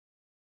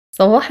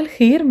صباح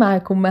الخير،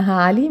 معاكم مها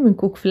علي من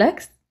كوك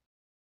فلاكس.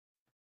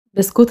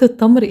 بسكوت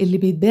التمر اللي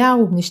بيتباع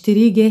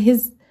وبنشتريه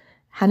جاهز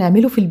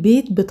هنعمله في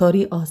البيت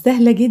بطريقة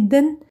سهلة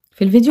جدا.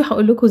 في الفيديو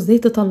هقول لكم ازاي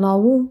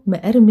تطلعوه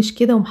مقرمش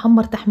كده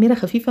ومحمر تحميرة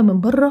خفيفة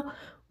من بره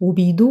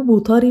وبيدوب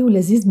وطري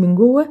ولذيذ من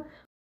جوه،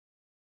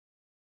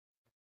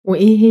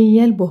 وايه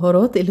هي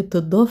البهارات اللي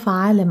بتضاف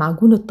على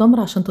معجون التمر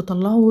عشان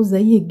تطلعه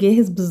زي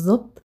الجاهز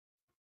بالظبط.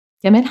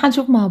 كمان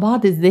هنشوف مع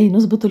بعض ازاي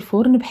نظبط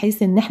الفرن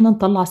بحيث ان احنا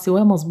نطلع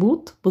سواه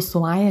مظبوط.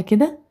 بصوا معايا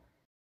كده،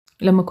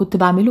 لما كنت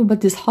باعمله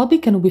بدي صحابي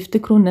كانوا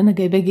بيفتكروا ان انا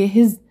جايباه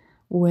جاهز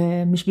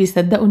ومش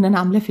بيصدقوا ان انا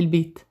عاملاه في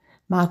البيت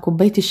مع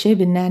كوبايه الشاي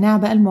بالنعناع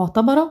بقى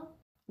المعتبره.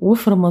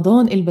 وفي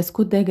رمضان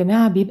البسكوت ده يا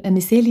جماعه بيبقى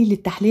مثالي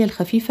للتحليه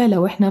الخفيفه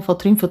لو احنا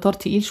فاطرين فطار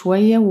تقيل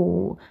شويه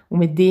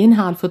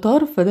ومدينها على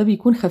الفطار، فده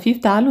بيكون خفيف.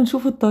 تعالوا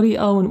نشوف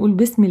الطريقه ونقول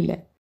بسم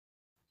الله.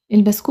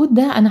 البسكوت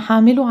ده انا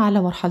هعمله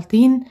على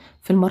مرحلتين.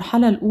 في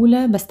المرحلة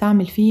الاولى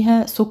بستعمل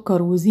فيها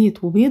سكر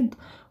وزيت وبيض،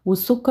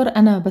 والسكر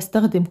انا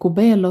بستخدم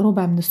كوباية الا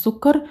ربع من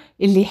السكر.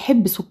 اللي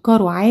يحب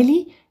سكره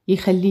عالي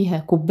يخليها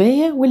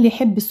كوباية، واللي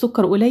يحب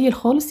السكر قليل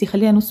خالص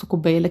يخليها نص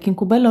كوباية، لكن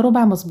كوباية الا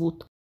ربع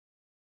مظبوط.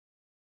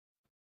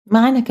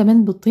 معانا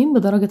كمان بيضتين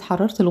بدرجة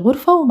حرارة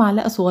الغرفة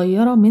ومعلقة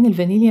صغيرة من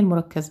الفانيليا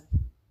المركزة.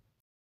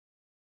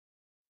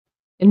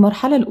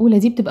 المرحلة الأولى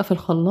دي بتبقى في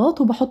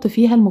الخلاط وبحط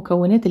فيها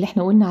المكونات اللي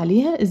احنا قلنا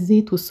عليها،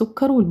 الزيت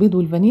والسكر والبيض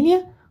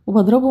والفانيليا،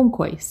 وبضربهم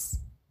كويس.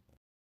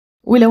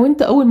 ولو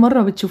انتوا أول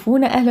مرة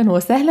بتشوفونا أهلا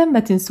وسهلا، ما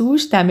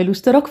تنسوش تعملوا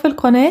اشتراك في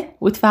القناة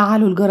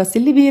وتفعلوا الجرس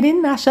اللي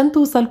بيرن عشان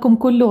توصلكم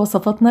كل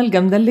وصفاتنا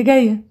الجامدة اللي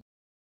جاية.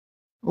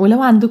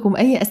 ولو عندكم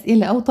أي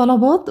أسئلة أو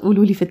طلبات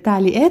قولولي في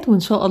التعليقات وإن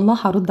شاء الله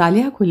هرد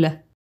عليها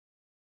كلها.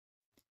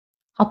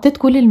 حطيت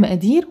كل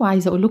المقادير،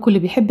 وعايزة أقول لكم اللي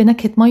بيحب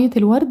نكهة مية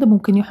الورد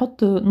ممكن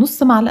يحط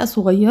نص معلقة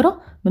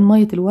صغيرة من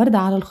مية الورد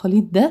على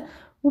الخليط ده،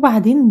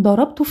 وبعدين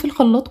ضربته في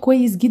الخلاط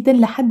كويس جدا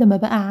لحد ما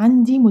بقى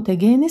عندي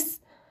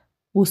متجانس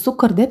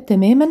والسكر داب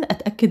تماما.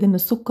 اتأكد ان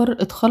السكر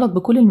اتخلط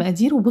بكل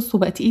المقادير، وبصوا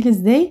بقى تقيل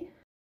ازاي.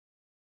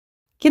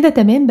 كده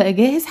تمام بقى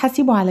جاهز،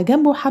 هسيبه على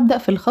جنب وهبدأ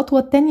في الخطوة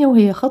التانية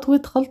وهي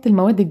خطوة خلط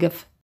المواد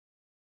الجافة.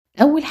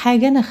 اول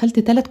حاجة انا خلت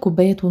 3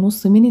 كوبايات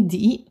ونص من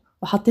الدقيق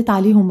وحطيت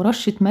عليهم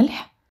رشة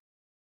ملح،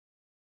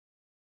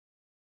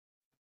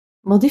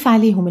 بضيف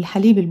عليهم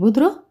الحليب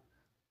البودرة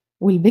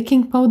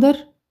والبيكنج باودر،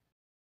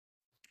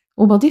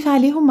 وبضيف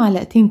عليهم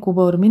معلقتين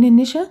كبار من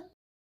النشا.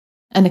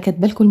 انا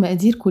كاتبه لكم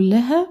المقادير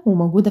كلها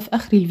وموجوده في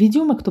اخر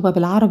الفيديو مكتوبه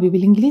بالعربي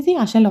بالانجليزي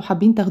عشان لو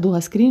حابين تاخدوها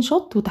سكرين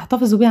شوت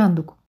وتحتفظوا بيها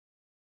عندكم.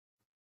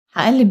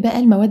 هقلب بقى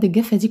المواد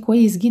الجافه دي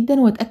كويس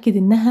جدا واتاكد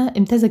انها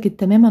امتزجت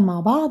تماما مع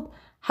بعض.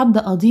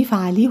 هبدا اضيف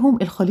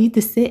عليهم الخليط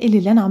السائل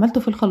اللي انا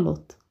عملته في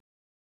الخلاط.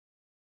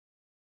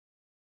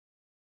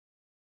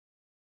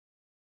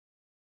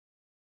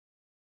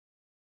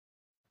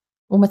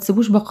 وما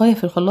تسيبوش بقايا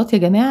في الخلاط يا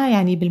جماعه،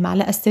 يعني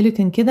بالمعلقه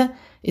السيلوتين كده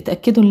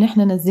اتاكدوا ان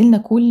احنا نزلنا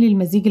كل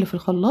المزيج اللي في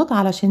الخلاط،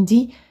 علشان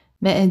دي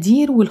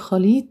مقادير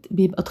والخليط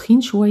بيبقى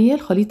تخين شويه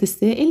الخليط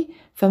السائل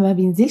فما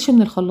بينزلش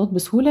من الخلاط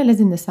بسهوله،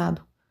 لازم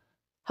نساعده.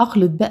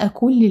 هخلط بقى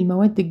كل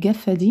المواد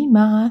الجافة دي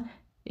مع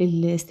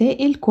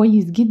السائل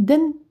كويس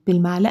جدا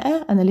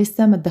بالمعلقة، أنا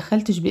لسه ما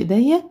اتدخلتش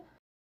بإيديا.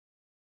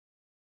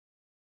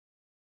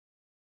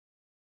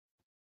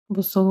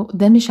 بصوا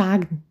ده مش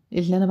عجن،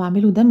 اللي أنا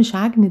بعمله ده مش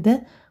عجن،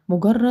 ده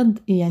مجرد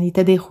يعني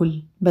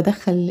تداخل،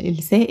 بدخل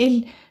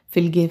السائل في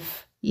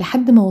الجاف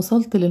لحد ما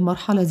وصلت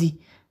للمرحلة دي.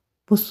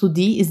 بصوا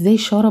دي ازاي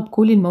شرب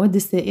كل المواد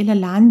السائلة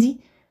اللي عندي،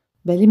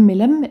 بلم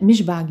لم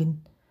مش بعجن.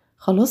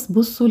 خلاص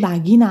بصوا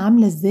العجينة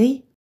عاملة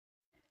ازاي،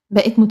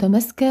 بقت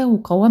متماسكة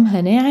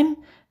وقوامها ناعم،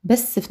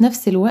 بس في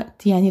نفس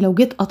الوقت يعني لو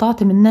جيت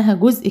قطعت منها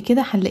جزء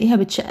كده هنلاقيها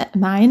بتشقق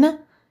معانا.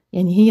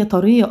 يعني هي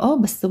طرية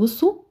بس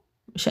بصوا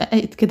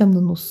شققت كده من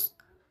النص.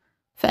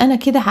 فأنا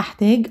كده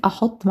هحتاج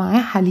أحط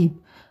معاه حليب،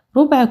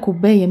 ربع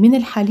كوباية من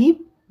الحليب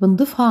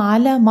بنضيفها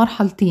على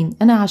مرحلتين.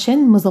 أنا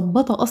عشان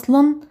مظبطة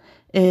أصلا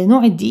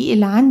نوع الدقيق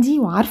اللي عندي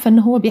وعارفة ان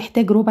هو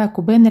بيحتاج ربع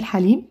كوباية من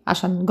الحليب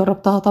عشان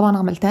جربتها طبعا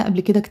عملتها قبل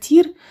كده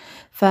كتير.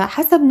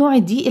 فحسب نوع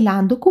الدقيق اللي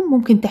عندكم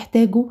ممكن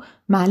تحتاجوا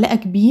معلقة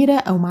كبيرة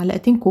او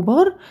معلقتين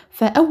كبار.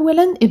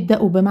 فأولا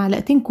ابدأوا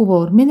بمعلقتين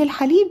كبار من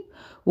الحليب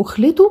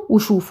واخلطوا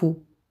وشوفوا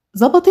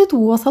ظبطت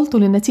ووصلتوا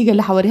للنتيجة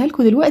اللي هوريها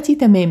لكم دلوقتي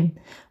تمام.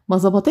 ما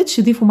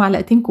ظبطتش ضيفوا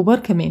معلقتين كبار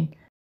كمان.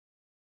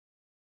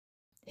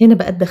 هنا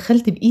بقى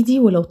اتدخلت بايدي،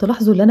 ولو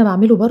تلاحظوا اللي انا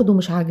بعمله برضو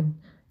مش عجن،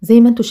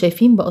 زي ما انتوا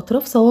شايفين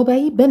باطراف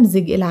صوابعي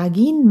بمزج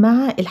العجين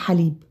مع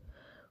الحليب.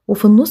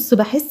 وفي النص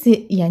بحس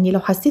يعني لو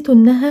حسيتوا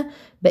انها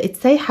بقت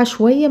سايحة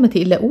شوية ما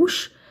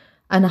تقلقوش،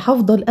 انا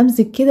هفضل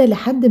امزج كده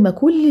لحد ما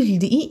كل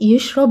الدقيق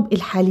يشرب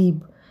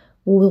الحليب.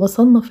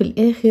 ووصلنا في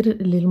الاخر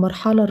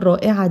للمرحلة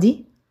الرائعة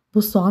دي.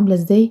 بصوا عاملة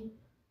ازاي،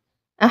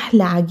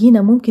 احلى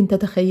عجينة ممكن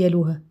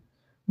تتخيلوها،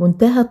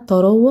 منتهى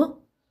الطراوة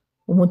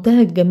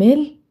ومنتهى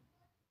الجمال.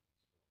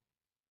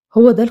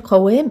 هو ده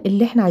القوام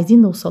اللي احنا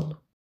عايزين نوصله.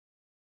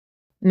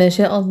 ما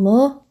شاء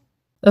الله،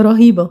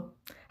 رهيبة.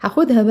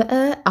 هاخدها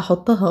بقى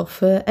احطها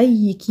في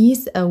اي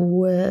كيس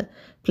او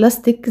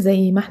بلاستيك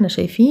زي ما احنا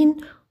شايفين،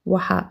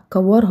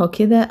 وهكورها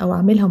كده او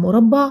اعملها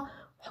مربع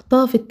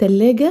واحطها في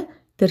التلاجة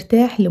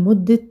ترتاح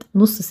لمدة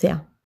نص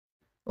ساعة.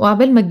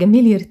 وعبال ما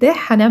الجميل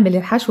يرتاح هنعمل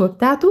الحشوة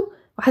بتاعته،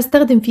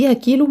 وهستخدم فيها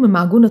كيلو من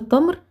معجون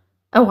التمر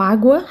أو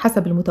عجوه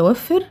حسب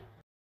المتوفر،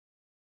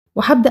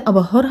 وهبدأ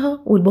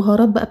أبهرها،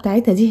 والبهارات بقى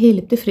بتاعتها دي هي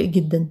اللي بتفرق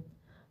جدا.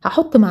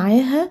 هحط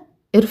معاها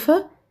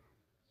قرفة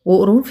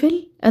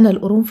وقرنفل. أنا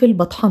القرنفل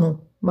بطحنه،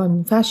 ما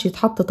ينفعش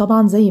يتحط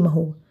طبعا زي ما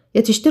هو،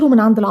 يا تشتروا من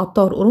عند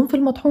العطار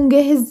قرنفل مطحون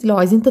جاهز، لو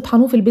عايزين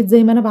تطحنوه في البيت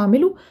زي ما أنا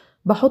بعمله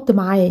بحط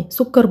معاه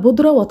سكر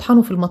بودرة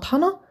واطحنه في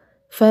المطحنة،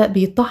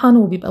 فبيطحن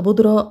وبيبقى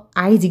بودرة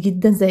عادي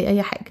جدا زي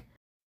أي حاجة.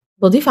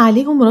 بضيف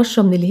عليهم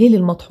رشة من الهيل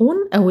المطحون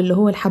أو اللي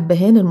هو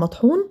الحبهان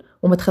المطحون،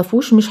 وما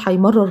تخافوش مش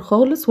هيمرر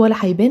خالص ولا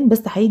هيبان،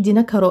 بس هيدي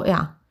نكهة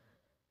رائعة.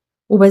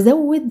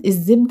 وبزود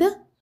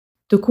الزبدة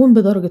تكون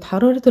بدرجة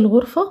حرارة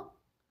الغرفة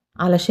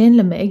علشان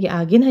لما اجي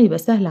اعجنها يبقى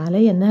سهل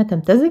عليا انها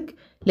تمتزج،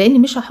 لاني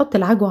مش هحط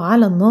العجوه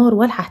على النار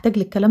ولا هحتاج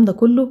للكلام ده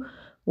كله.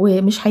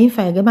 ومش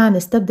هينفع يا جماعه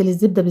نستبدل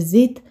الزبده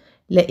بالزيت،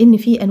 لان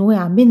في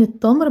انواع من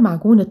التمر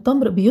معجون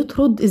التمر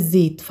بيطرد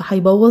الزيت،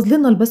 فهيبوظ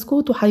لنا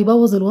البسكوت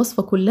وهيبوظ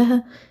الوصفه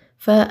كلها.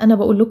 فانا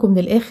بقول لكم من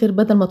الاخر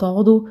بدل ما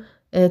تقعدوا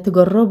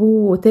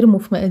تجربوا وترموا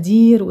في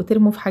مقادير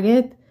وترموا في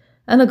حاجات،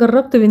 انا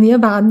جربت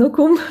بالنيابه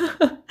عنكم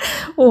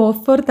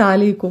ووفرت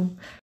عليكم.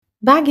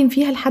 باعجن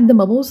فيها لحد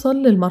ما باوصل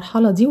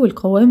للمرحلة دي،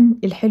 والقوام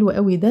الحلو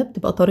قوي ده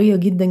بتبقى طرية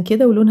جدا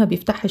كده ولونها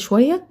بيفتح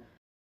شوية.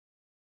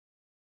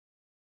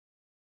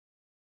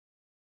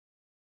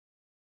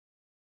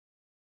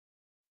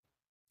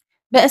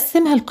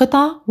 بقسمها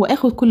لقطع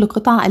واخد كل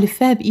قطعة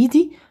الفها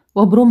بايدي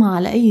وابرمها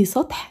على اي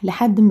سطح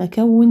لحد ما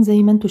اكون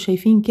زي ما انتوا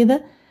شايفين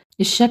كده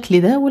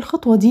الشكل ده.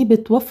 والخطوة دي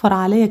بتوفر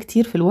عليا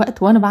كتير في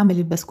الوقت وانا بعمل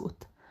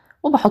البسكوت.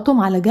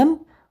 وبحطهم على جنب.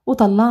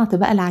 وطلعت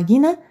بقى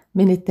العجينة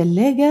من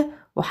التلاجة،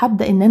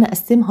 وهبدأ ان انا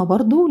اقسمها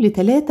برضو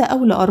ل3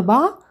 او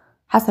ل4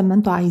 حسب ما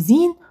انتوا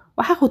عايزين،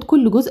 وهاخد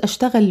كل جزء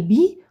اشتغل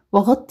بيه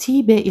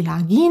واغطي باقي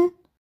العجين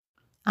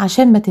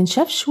عشان ما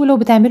تنشفش. ولو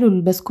بتعملوا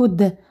البسكوت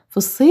ده في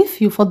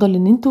الصيف يفضل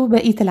ان انتوا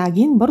بقية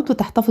العجين برضو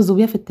تحتفظوا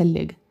بيها في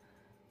التلاجة.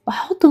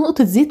 وهحط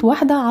نقطة زيت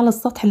واحدة على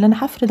السطح اللي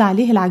انا هفرد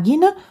عليه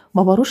العجينة،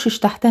 ما برشش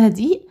تحتها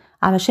دقيق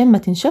علشان ما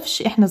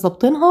تنشفش، احنا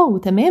ظابطينها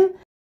وتمام.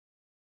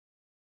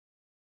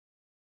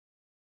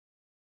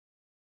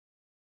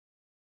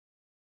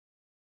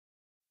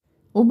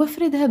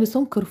 وبفردها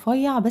بسمك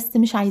رفيع، بس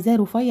مش عايزاه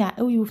رفيع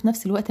قوي وفي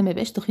نفس الوقت ما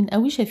يبقاش تخين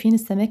قوي. شايفين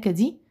السماكة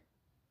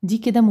دي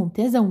كده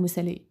ممتازة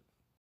ومثالية.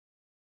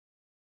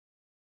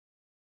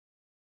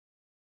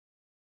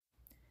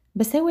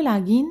 بساوي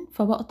العجين،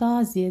 فبقطع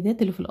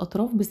الزيادات اللي في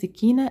الأطراف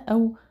بسكينة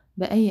أو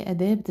بأي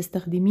أداة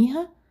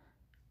بتستخدميها.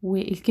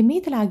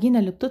 والكمية العجينة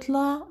اللي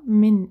بتطلع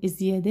من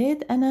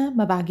الزيادات أنا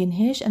ما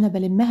بعجنهاش، أنا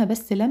بلمها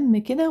بس لم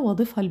كده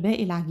وأضيفها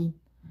لباقي العجين.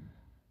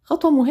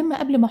 خطوة مهمة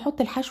قبل ما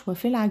أحط الحشوة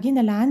في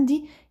العجينة اللي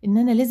عندي، إن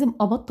أنا لازم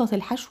أبطط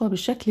الحشوة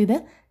بالشكل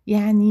ده،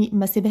 يعني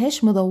ما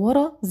سيبهاش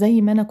مدورة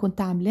زي ما أنا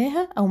كنت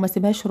عاملاها أو ما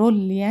سيبهاش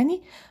رول،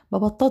 يعني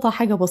ببططها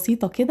حاجة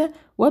بسيطة كده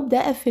وأبدأ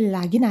أقفل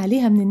العجين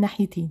عليها من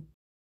الناحيتين.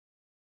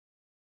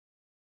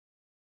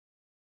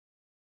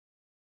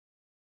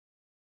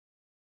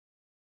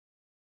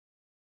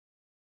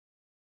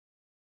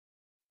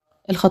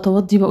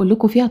 الخطوات دي باقول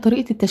لكم فيها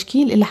طريقة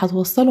التشكيل اللي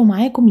هتوصّله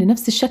معاكم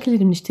لنفس الشكل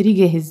اللي بنشتريه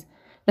جاهز،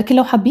 لكن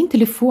لو حابين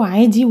تلفّوه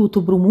عادي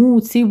وتبرموه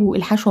وتسيبوا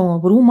الحشوة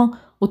مبرومة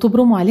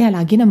وتبرموا عليها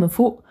العجينة من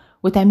فوق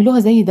وتعملوها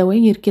زي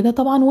دواير كده،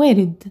 طبعًا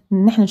وارد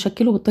إن إحنا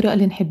نشكّله بالطريقة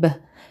اللي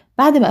نحبها.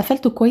 بعد ما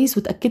قفلته كويس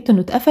واتأكدت إنه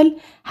اتقفل،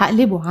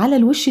 هاقلبه على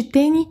الوش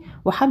التاني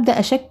وهابدأ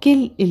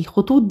أشكّل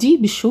الخطوط دي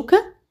بالشوكة.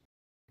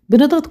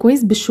 بنضغط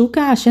كويس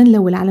بالشوكة عشان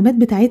لو العلامات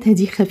بتاعتها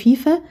دي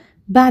خفيفة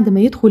بعد ما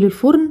يدخل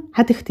الفرن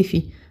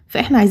هتختفي،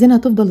 فإحنا عايزينها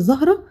تفضل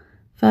ظاهرة،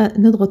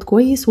 فنضغط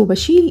كويس.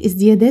 وبشيل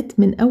الزيادات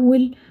من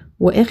أول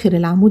وآخر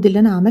العمود اللي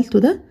أنا عملته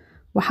ده،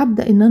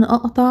 وهبدأ إن أنا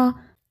أقطع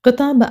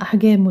قطع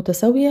بأحجام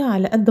متساوية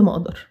على قد ما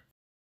أقدر.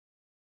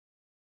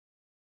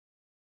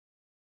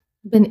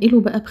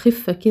 بنقله بقى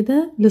بخفة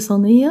كده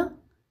لصينية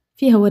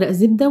فيها ورق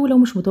زبدة، ولو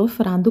مش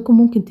متوفر عندكم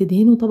ممكن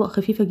تدهنوا طبقة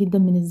خفيفة جدا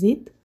من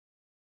الزيت.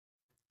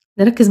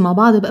 نركز مع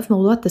بعض بقى في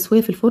موضوع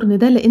التسوية في الفرن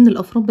ده، لأن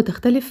الأفران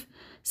بتختلف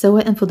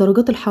سواء في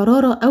درجات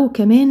الحرارة أو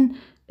كمان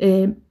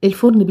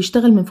الفرن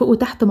بيشتغل من فوق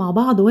وتحت مع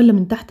بعض ولا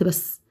من تحت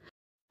بس.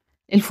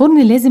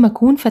 الفرن لازم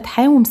أكون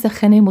فاتحاه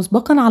ومسخناه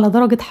مسبقا على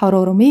درجة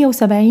حرارة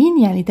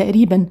 170، يعني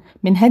تقريبا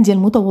من هادية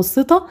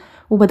لمتوسطة،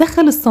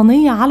 وبدخل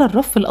الصينية على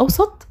الرف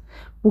الأوسط،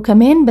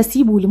 وكمان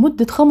بسيبه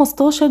لمدة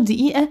 15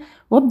 دقيقة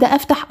وابدأ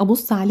أفتح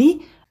أبص عليه.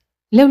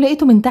 لو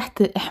لقيته من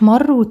تحت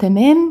احمر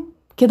وتمام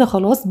كده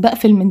خلاص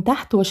بقفل من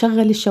تحت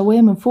واشغل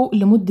الشواية من فوق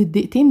لمدة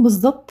دقيقتين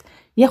بالظبط،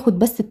 ياخد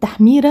بس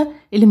التحميرة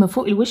اللي من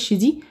فوق الوش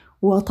دي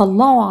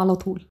واطلعه على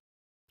طول.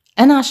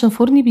 انا عشان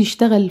فرني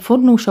بيشتغل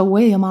فرن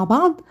وشواية مع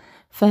بعض،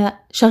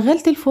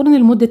 فشغلت الفرن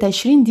لمدة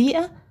 20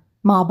 دقيقة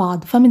مع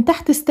بعض، فمن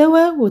تحت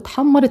استوى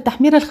واتحمر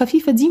التحميرة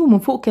الخفيفة دي، ومن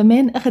فوق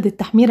كمان اخد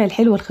التحميرة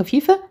الحلوة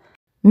الخفيفة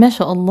ما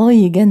شاء الله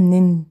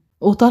يجنن.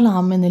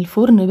 وطالعة من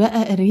الفرن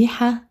بقى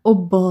الريحة،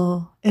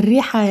 اوبا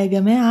الريحة يا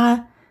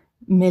جماعة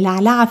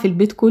ملعلعة في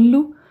البيت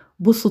كله.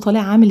 بصوا طالع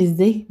عامل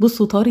ازاي،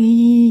 بصوا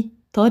طري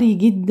طري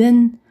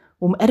جدا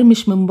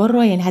ومقرمش من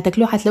بره، يعني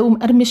هتاكلوه هتلاقوه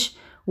مقرمش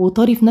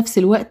وطري في نفس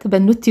الوقت.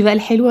 بنوتي بقى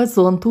الحلوه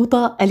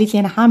الصغنطوطه قالت لي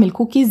انا هعمل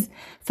كوكيز،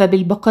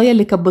 فبالبقايا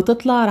اللي كانت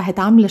بتطلع راحت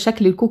عامله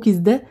شكل الكوكيز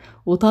ده،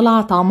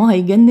 وطلع طعمها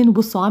يجنن.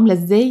 وبصوا عامله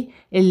ازاي،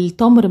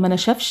 التمر ما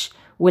نشفش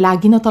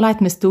والعجينه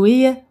طلعت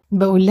مستويه.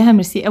 بقول لها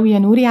ميرسي قوي يا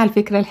نوري على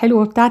الفكره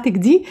الحلوه بتاعتك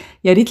دي.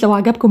 يا ريت لو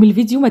عجبكم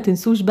الفيديو ما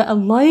تنسوش بقى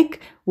اللايك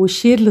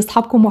والشير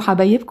لاصحابكم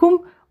وحبايبكم،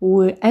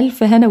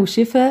 والف هنا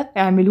وشفا.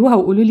 اعملوها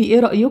وقولوا لي ايه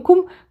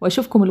رايكم،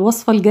 واشوفكم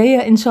الوصفه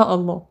الجايه ان شاء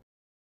الله.